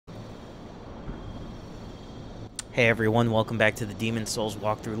Hey everyone, welcome back to the Demon Souls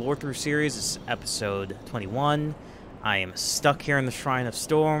walkthrough Lorethrough series. This is episode 21. I am stuck here in the Shrine of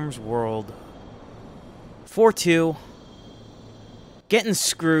Storms, world 4-2. Getting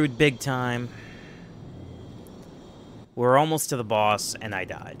screwed big time. We're almost to the boss, and I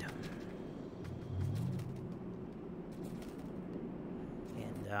died.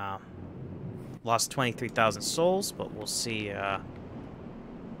 And, lost 23,000 souls, but we'll see about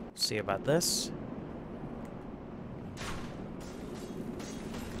this.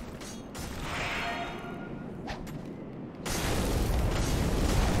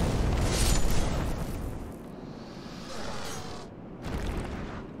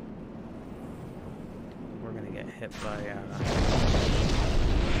 Hit by,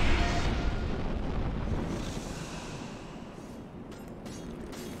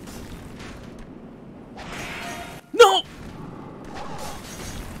 No!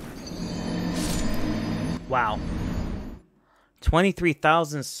 Wow.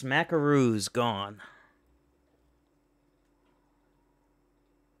 23,000 smackaroos gone.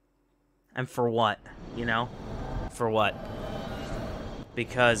 And for what? You know? For what?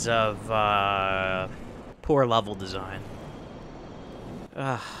 Because of, poor level design.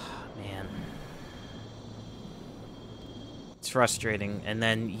 Ugh, man. It's frustrating. And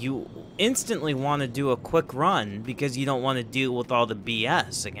then you instantly want to do a quick run because you don't want to deal with all the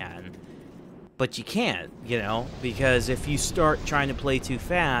BS again. But you can't, you know, because if you start trying to play too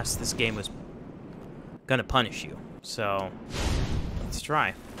fast, this game is gonna punish you. So, let's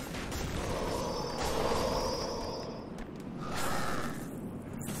try.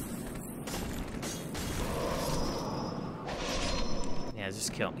 Yeah,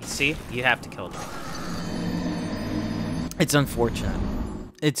 just kill me. See? You have to kill them. It's unfortunate.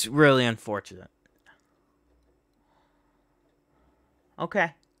 It's really unfortunate.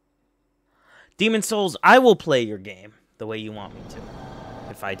 Okay. Demon Souls, I will play your game the way you want me to.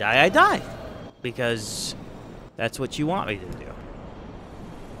 If I die, I die. Because that's what you want me to do.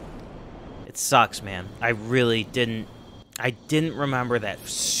 It sucks, man. I really didn't... I didn't remember that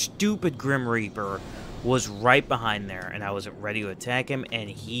stupid Grim Reaper was right behind there, and I wasn't ready to attack him, and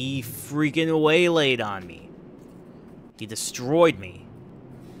he freaking waylaid on me. He destroyed me.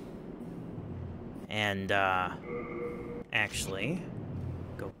 And, actually,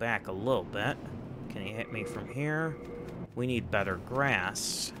 go back a little bit. Can he hit me from here? We need better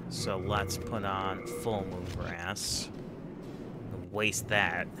grass, so let's put on full moon grass. And waste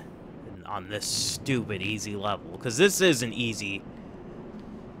that on this stupid easy level, because this is an easy...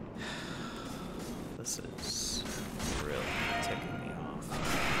 This is really ticking me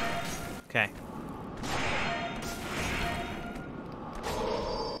off. Okay.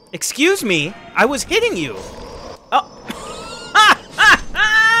 Excuse me? I was hitting you! Oh!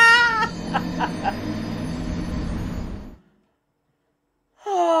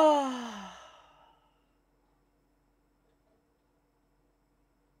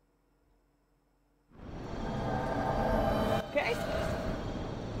 Okay.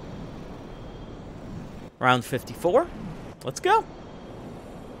 Round 54. Let's go.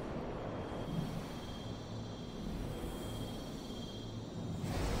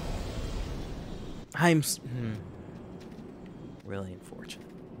 Really unfortunate.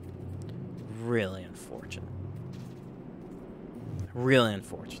 Really unfortunate. Really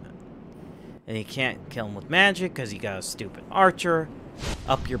unfortunate. And you can't kill him with magic because you got a stupid archer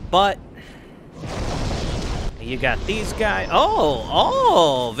up your butt. And you got these guys.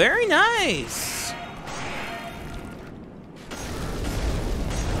 Oh, very nice.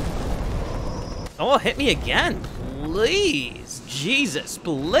 Oh, hit me again, please. Jesus,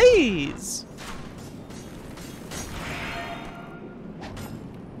 please.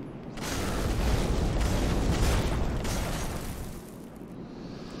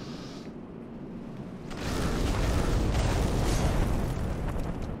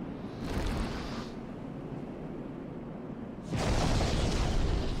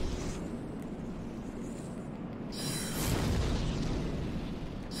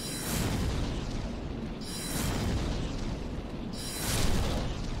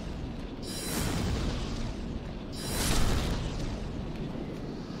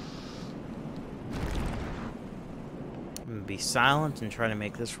 Be silent and try to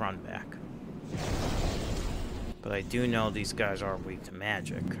make this run back. But I do know these guys are weak to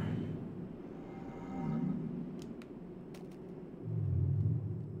magic.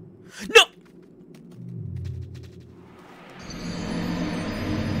 No!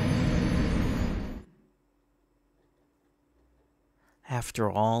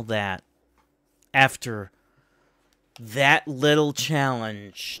 After all that, after that little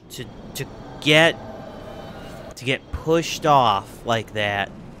challenge to to get pushed off like that,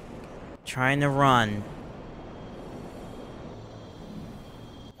 trying to run.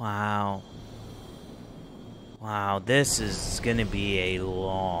 Wow. Wow, this is gonna be a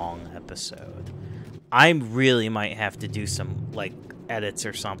long episode. I really might have to do some, like, edits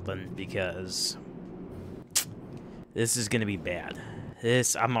or something, because this is gonna be bad.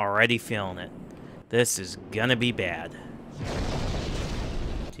 I'm already feeling it. This is gonna be bad.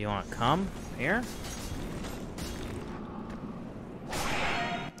 Do you want to come here?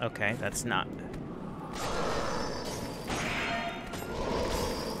 Okay, that's not...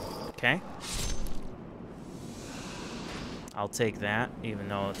 Okay. I'll take that, even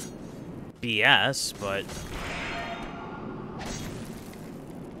though it's BS, but...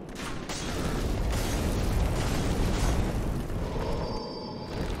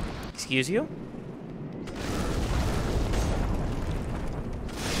 Excuse you?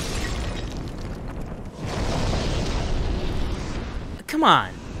 Come on.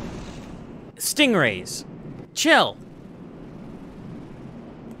 Stingrays. Chill.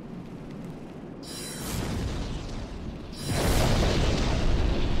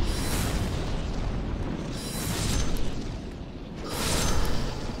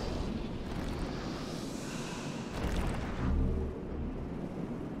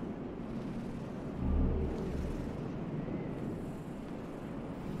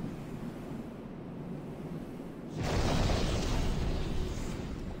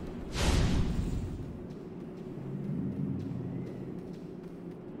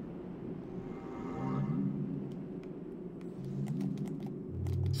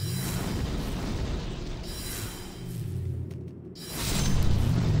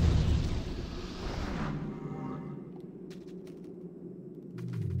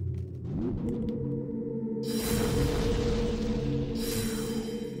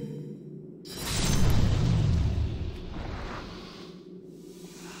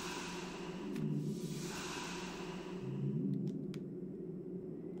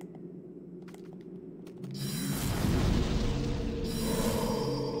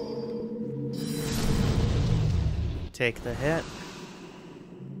 Take the hit.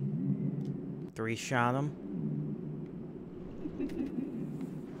 3-shot him.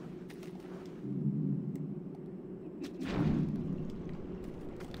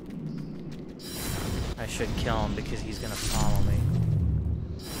 I should kill him because he's gonna follow me.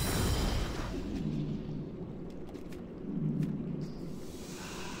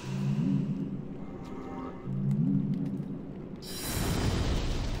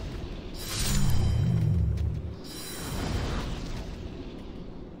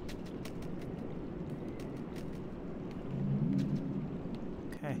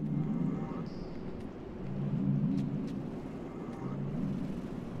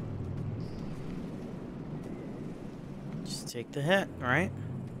 Take the hit, right?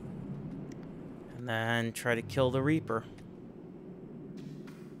 And then try to kill the Reaper.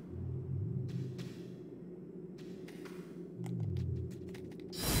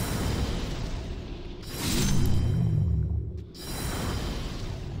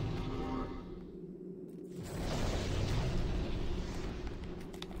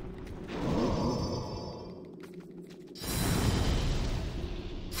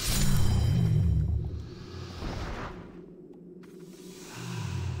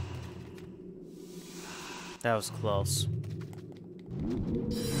 That was close.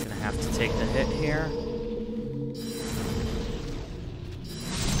 Gonna have to take the hit here.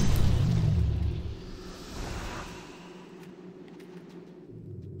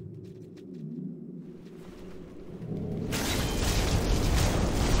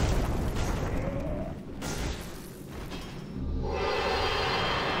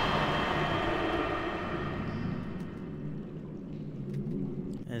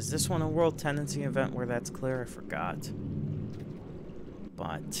 Is this one a World Tendency event where that's clear? I forgot.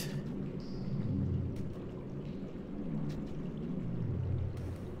 But...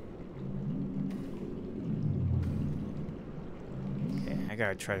 okay, I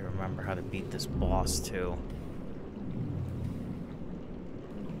gotta try to remember how to beat this boss, too.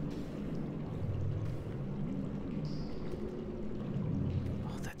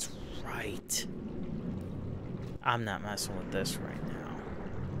 Oh, that's right. I'm not messing with this right now.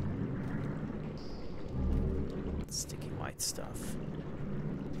 Sticky white stuff.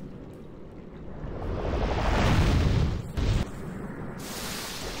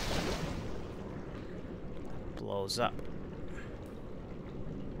 Blows up.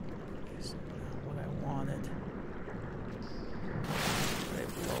 That's not what I wanted. They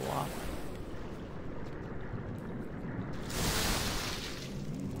blow up.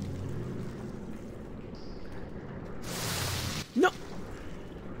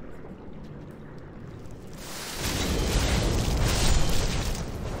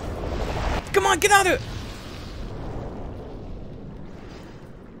 on, get out of it!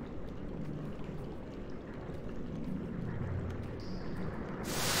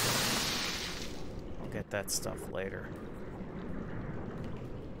 I'll get that stuff later.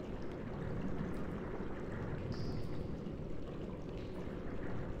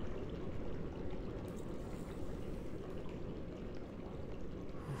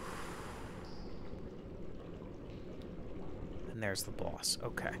 And there's the boss.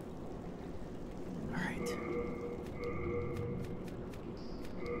 Okay. All right.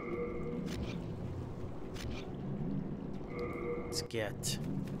 Let's get...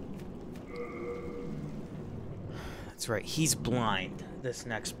 That's right, he's blind, this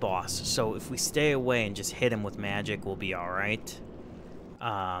next boss. So if we stay away and just hit him with magic, we'll be alright.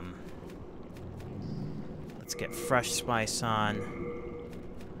 Let's get fresh spice on.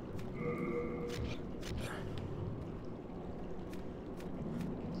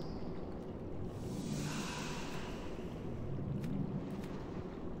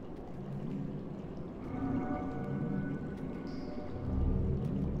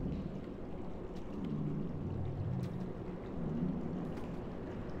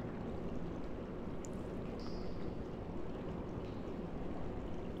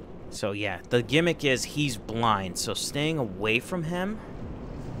 So yeah, the gimmick is he's blind, so staying away from him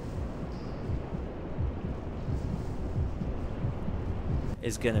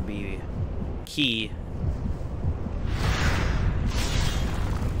is gonna be key.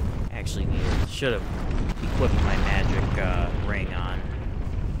 Actually, should have equipped my magic ring on.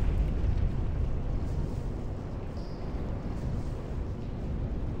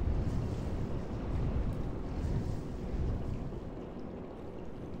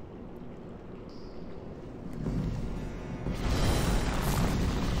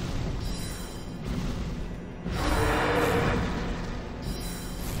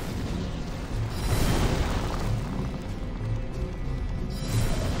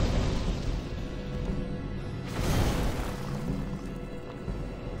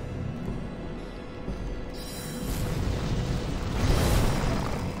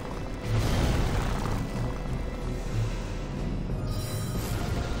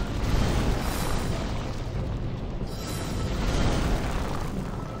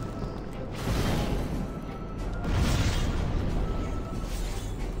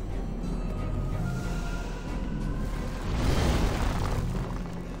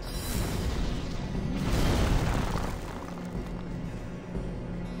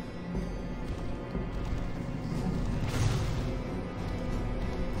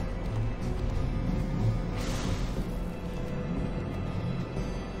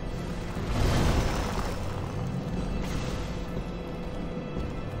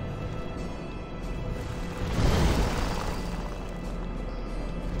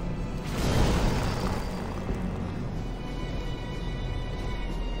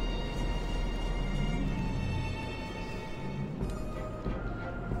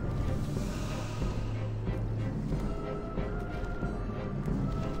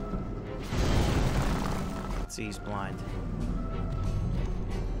 See, he's blind.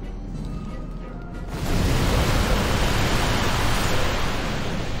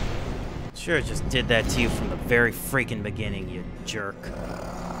 Sure, just did that to you from the very freaking beginning, you jerk.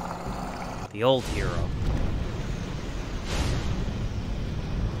 The old hero.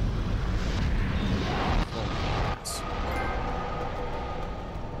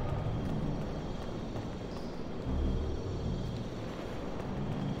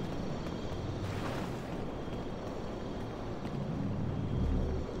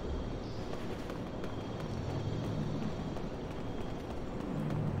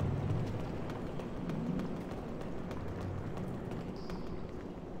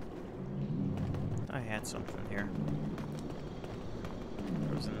 Something here.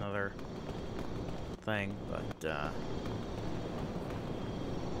 There was another thing, but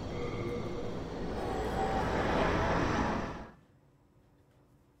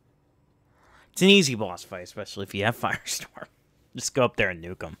it's an easy boss fight, especially if you have Firestorm. Just go up there and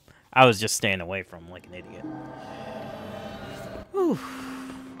nuke him. I was just staying away from him like an idiot. Whew.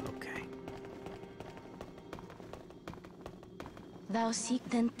 Okay. Thou seek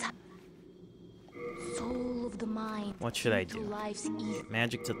then soul of the mind. What should I do?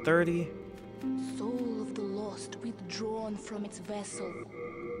 Magic to 30. Soul of the lost withdrawn from its vessel.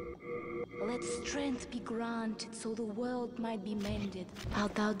 Let strength be granted so the world might be mended.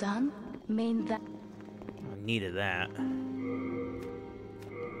 Art thou done? Mend that. I needed that.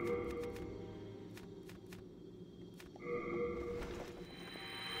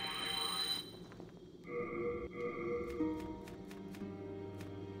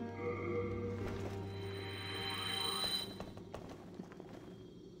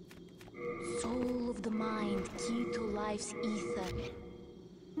 soul of the mind, key to life's ether.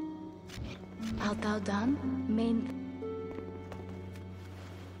 Art thou done?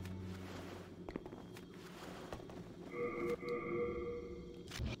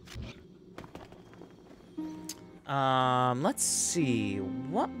 Let's see.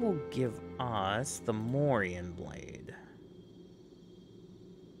 What will give us the Morian blade?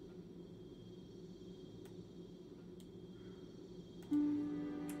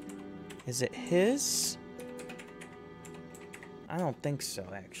 Is it his? I don't think so,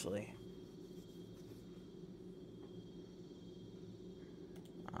 actually.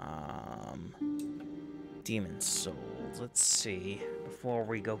 Demon Souls. Let's see. Before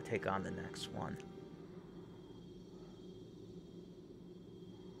we go take on the next one.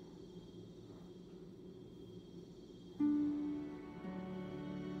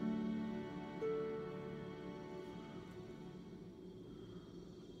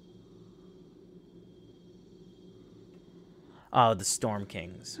 Oh, the Storm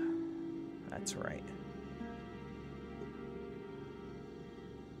Kings. That's right.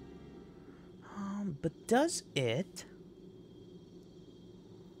 But does it...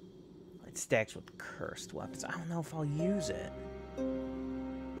 It stacks with cursed weapons. I don't know if I'll use it.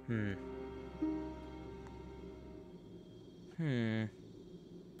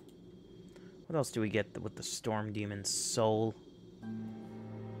 What else do we get with the Storm Demon's Soul?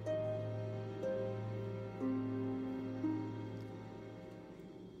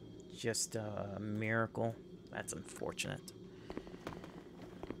 Just a miracle. That's unfortunate.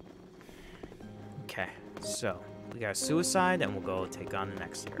 Okay, so we got suicide, and we'll go take on the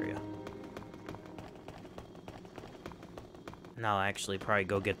next area. And I'll actually probably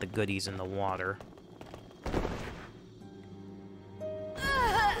go get the goodies in the water.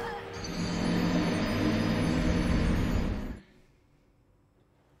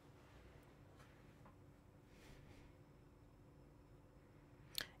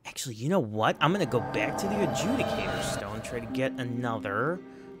 Actually, you know what? I'm gonna go back to the Adjudicator Stone, try to get another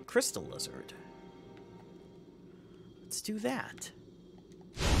Crystal Lizard. Let's do that.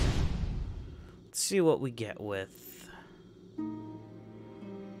 Let's see what we get with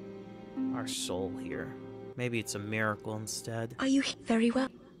our soul here. Maybe it's a miracle instead. Are you very well?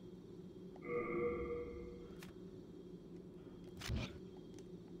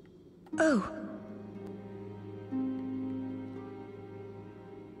 Oh.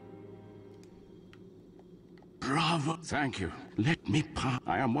 Bravo. Thank you. Let me pass.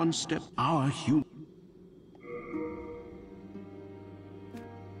 I am one step. Our human.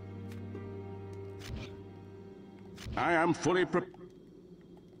 I am fully prepared.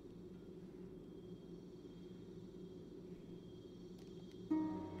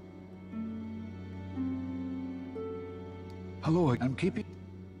 Hello, I'm keeping...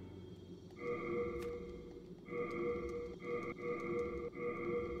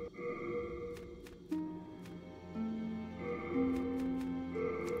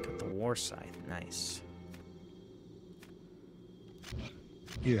 Got the War Scythe. Nice.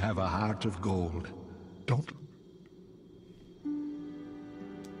 You have a heart of gold. Don't...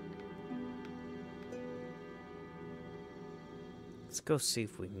 Let's go see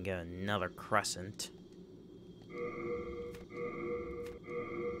if we can get another crescent.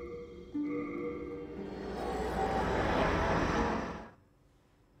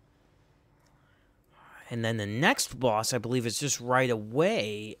 And then the next boss, I believe, is just right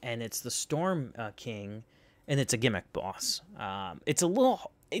away, and it's the Storm King, and it's a gimmick boss. It's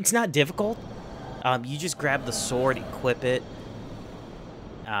not difficult. You just grab the sword, equip it.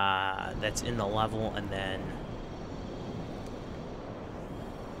 That's in the level, and then...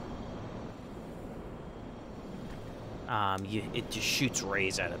 it just shoots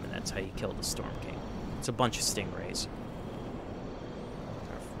rays at him, and that's how you kill the Storm King. It's a bunch of stingrays.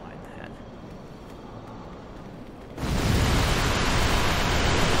 Fly in the head.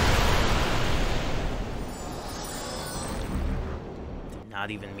 Did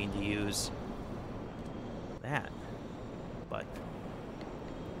not even mean to use that, but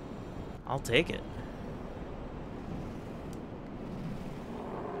I'll take it.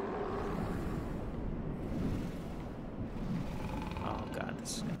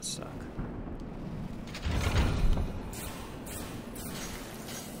 This is gonna suck.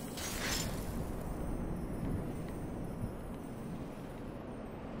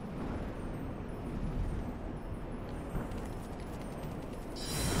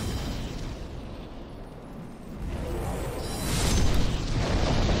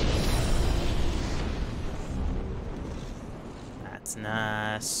 That's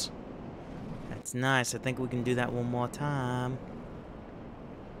nice. That's nice. I think we can do that one more time.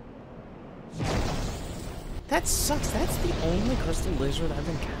 That sucks. That's the only crystal lizard I've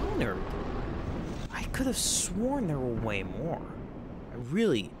encountered. I could have sworn there were way more. I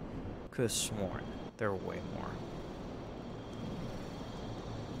really could have sworn there were way more.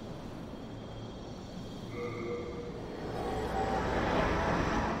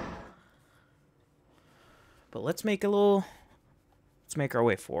 But let's make our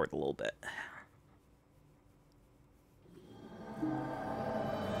way forward a little bit.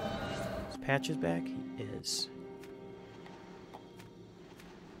 Is Patches back? He is.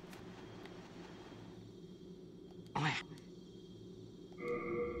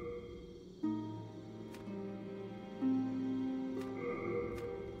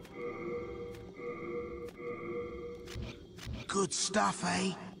 Good stuff,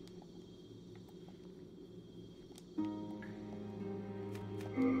 eh?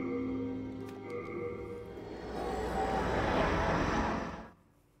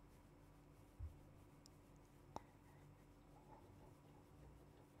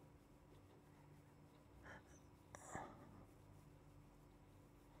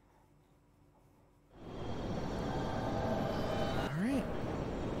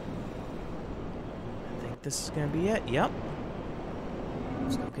 This is gonna be it. Yep.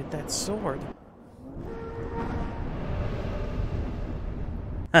 Let's go get that sword.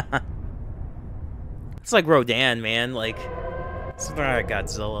 It's like Rodan, man. Like, something out of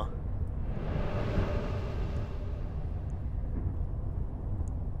Godzilla.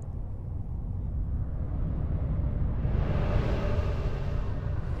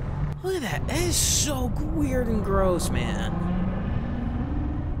 Look at that. That is so weird and gross, man.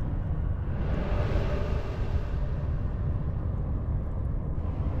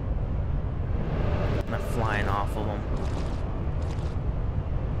 Flying off of them.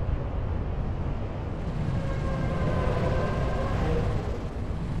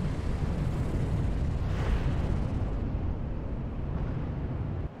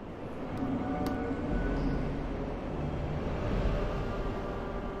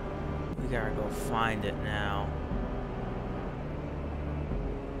 We gotta go find it now.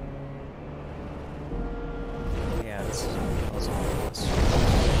 Yeah, this is a puzzle. That's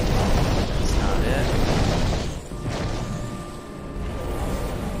not it.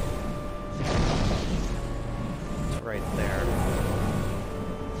 Right there.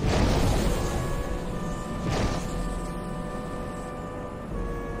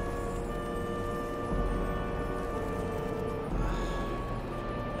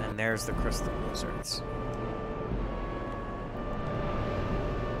 And there's the crystal lizards.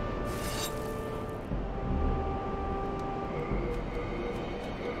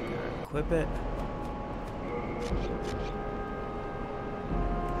 Gotta equip it.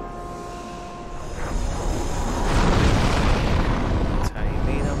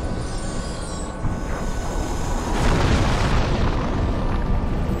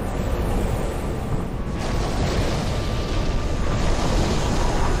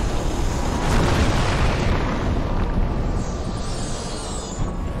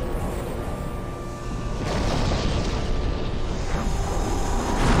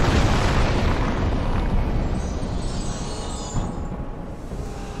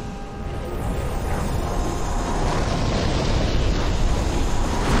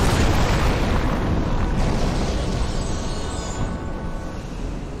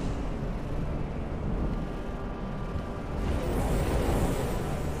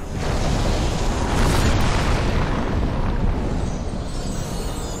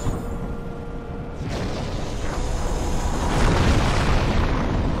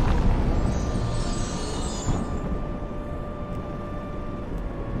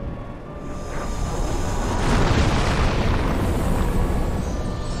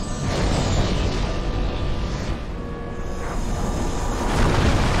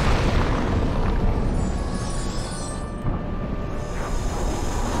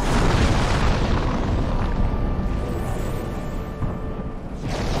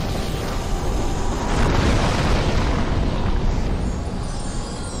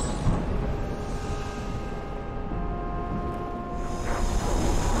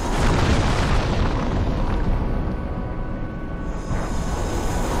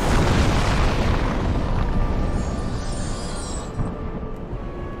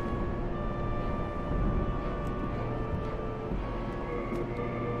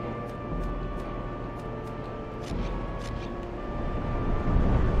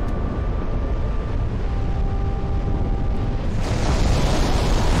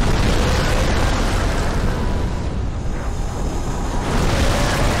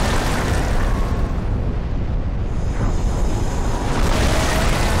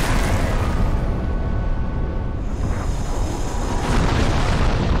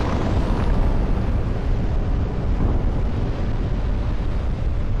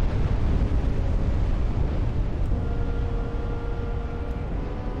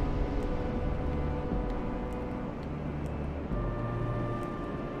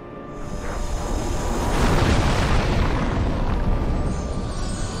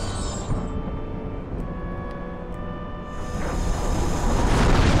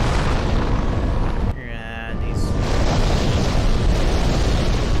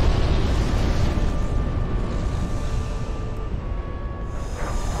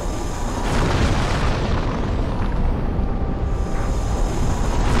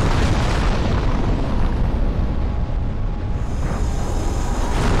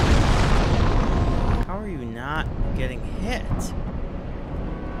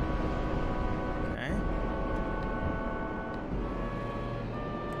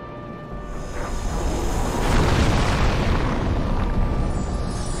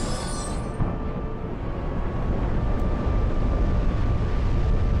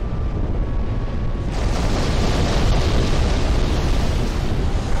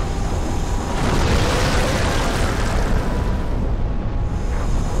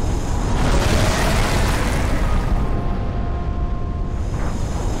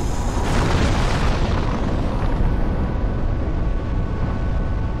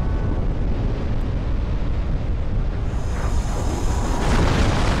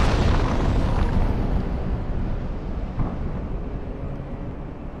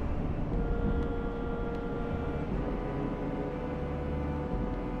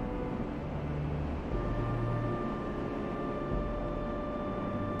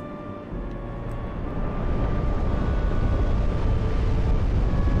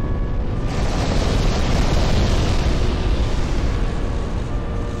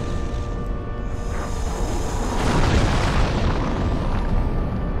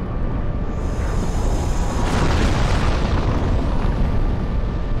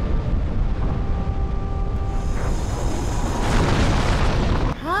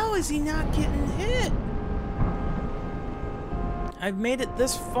 is he not getting hit? I've made it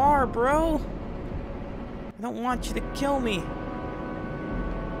this far, bro. I don't want you to kill me.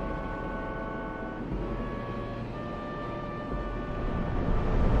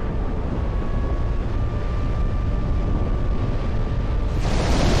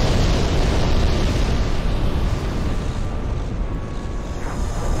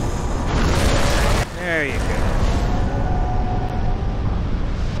 There you go.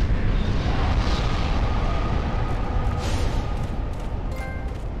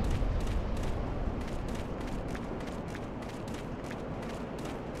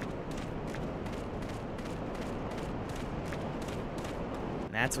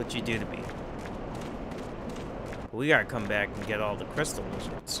 That's what you do to me. We gotta come back and get all the crystal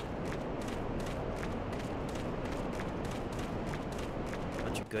lizards.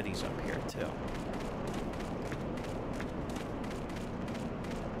 Bunch of goodies up here, too.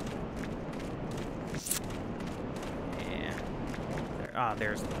 Yeah.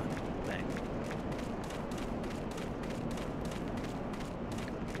 There's the thing.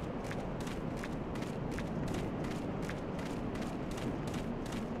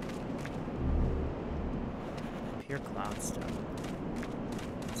 Pure Cloudstone.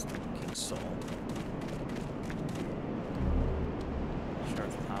 King Soul.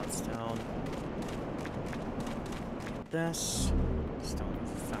 Shards of Cloudstone. This. Stone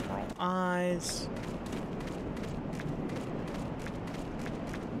of Ephemeral Eyes.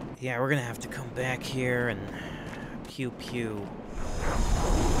 Yeah, we're gonna have to come back here and pew pew.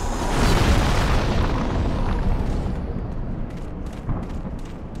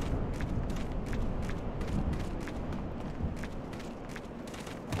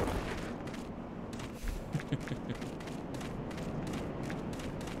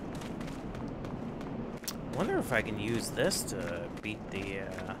 I wonder if I can use this to beat the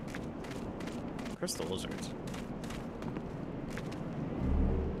crystal lizards.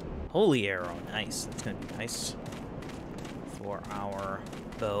 Holy arrow, nice. That's gonna be nice for our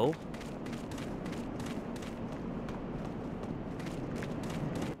bow.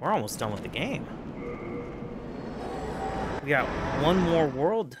 We're almost done with the game. We got one more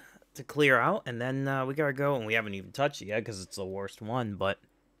world to clear out, and then we gotta go, and we haven't even touched it yet because it's the worst one, but...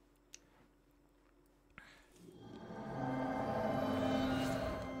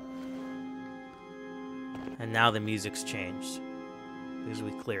 And now the music's changed. Because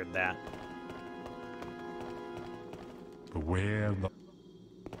we cleared that. Beware the...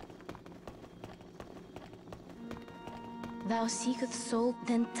 Thou seekest soul,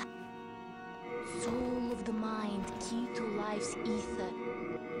 then soul of the mind, key to life's ether.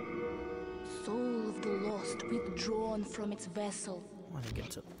 Soul of the lost, withdrawn from its vessel. I want to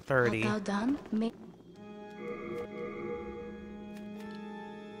get to 30. Art thou done?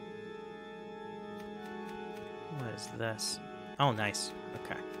 What is this? Oh, nice.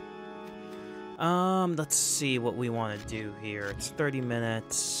 Okay. Let's see what we want to do here. It's 30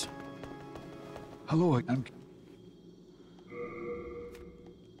 minutes. Hello again.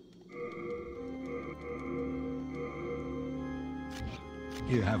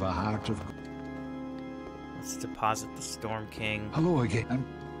 You have a heart of... Let's deposit the Storm King. Hello again.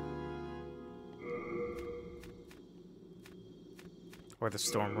 Or the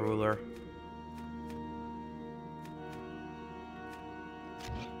Storm Ruler.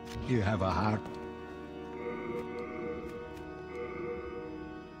 You have a heart.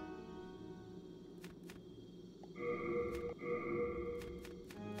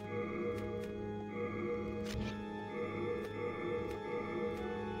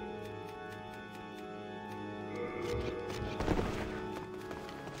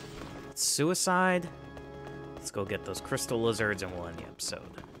 Suicide. Let's go get those crystal lizards and we'll end the episode.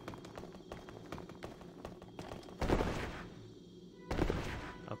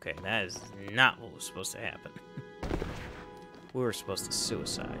 Okay, that is not what was supposed to happen. We were supposed to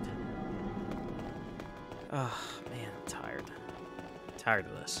suicide. Oh, man, I'm tired. I'm tired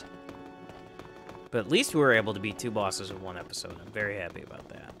of this. But at least we were able to beat 2 bosses in 1 episode. I'm very happy about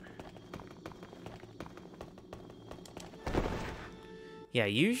that. Yeah,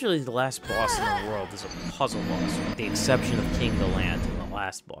 usually the last boss in the world is a puzzle boss, with the exception of King Galant, the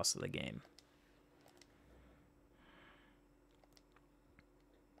last boss of the game.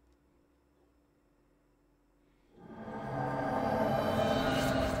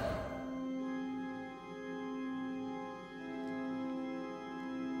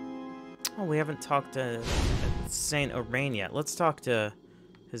 Oh, we haven't talked to Saint Orain yet. Let's talk to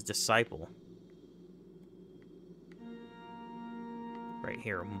his disciple. Right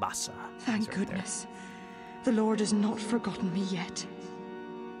here, Mbasa. Thank goodness. The Lord has not forgotten me yet.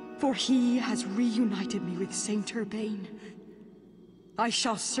 for he has reunited me with Saint Urbane. I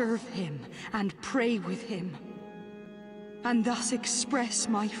shall serve him and pray with him, and thus express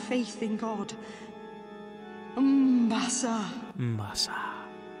my faith in God. Mbasa. Mbasa.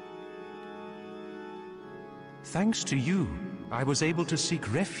 Thanks to you, I was able to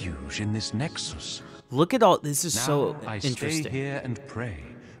seek refuge in this nexus. Look at all this is Now so I interesting. stay here and pray,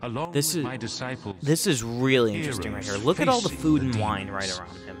 along This with is my disciples. This is really interesting right here. Look at all the facing food the and wine demons. right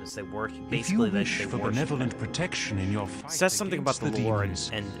around him as they worship. If you Basically, wish they for worship. benevolent protection in your fight It says something about against the lore demons,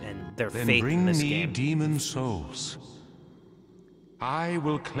 and their then faith bring in this me game. demon souls. I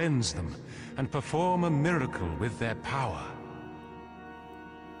will cleanse them and perform a miracle with their power.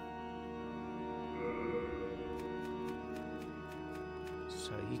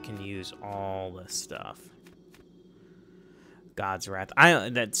 So you can use all this stuff. God's Wrath.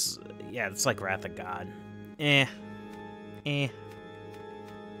 That's it's like Wrath of God. If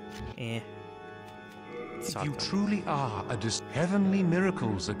you truly are heavenly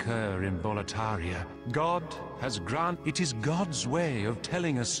miracles occur in Boletaria. God has granted. It is God's way of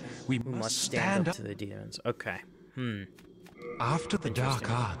telling us we must stand up to the demons. Okay. After the dark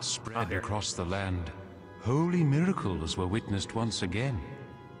arts spread across the land, holy miracles were witnessed once again.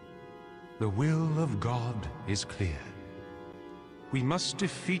 The will of God is clear. We must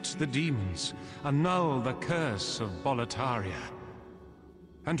defeat the demons, annul the curse of Boletaria,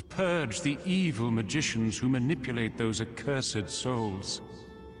 and purge the evil magicians who manipulate those accursed souls.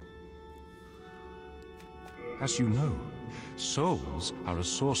 As you know, souls are a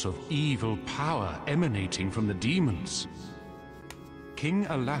source of evil power emanating from the demons. King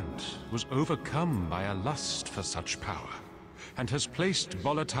Alant was overcome by a lust for such power, and has placed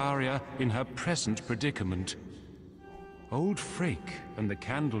Boletaria in her present predicament. Old Frake and the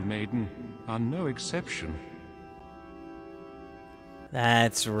Candle Maiden are no exception.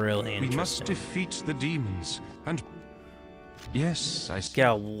 That's really interesting. We must defeat the demons, and... Yes, I... Get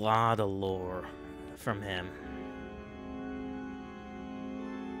a lot of lore from him.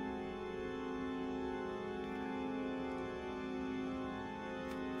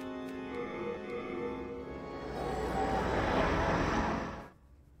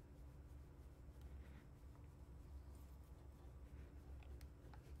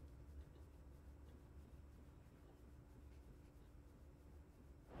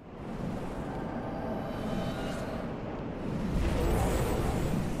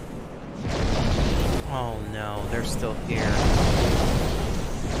 Oh no, they're still here.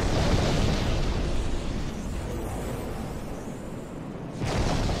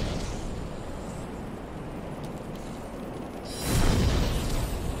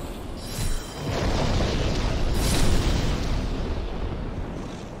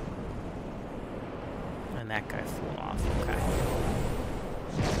 And that guy flew off. Okay.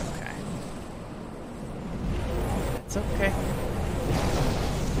 Okay. It's okay.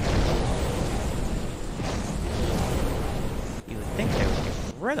 I think they would get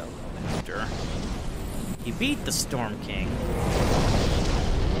rid of him after he beat the Storm King.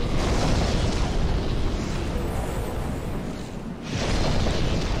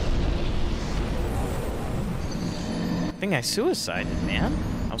 I think I suicided, man.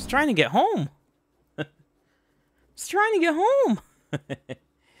 I was trying to get home. I was trying to get home.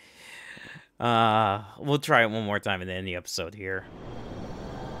 We'll try it one more time and end the episode here.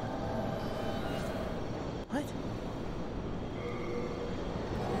 What?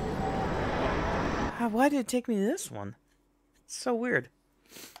 Why did it take me to this one? It's so weird.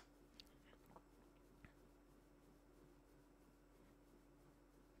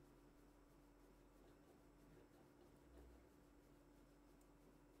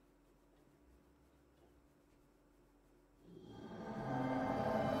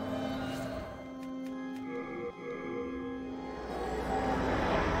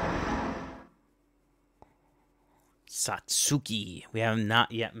 Satsuki. We have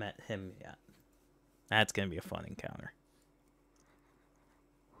not yet met him yet. That's going to be a fun encounter.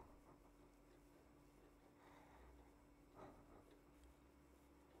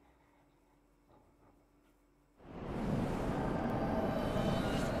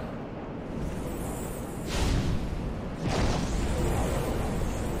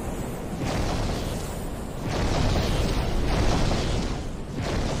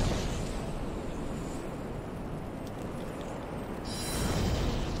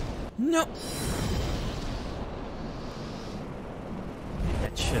 No.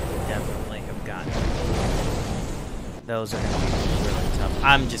 That should definitely have gotten. Those are going to be really tough.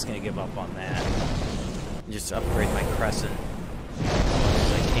 I'm just going to give up on that. Just upgrade my crescent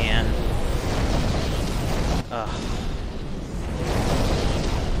as I can. Ugh.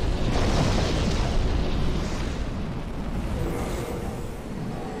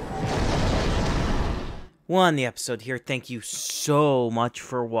 we'll end the episode here. Thank you so much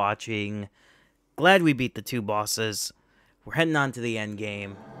for watching. Glad we beat the 2 bosses. We're heading on to the end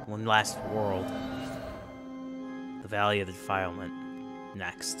game. One last world. The Valley of the Defilement.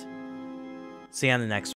 Next. See you on the next one.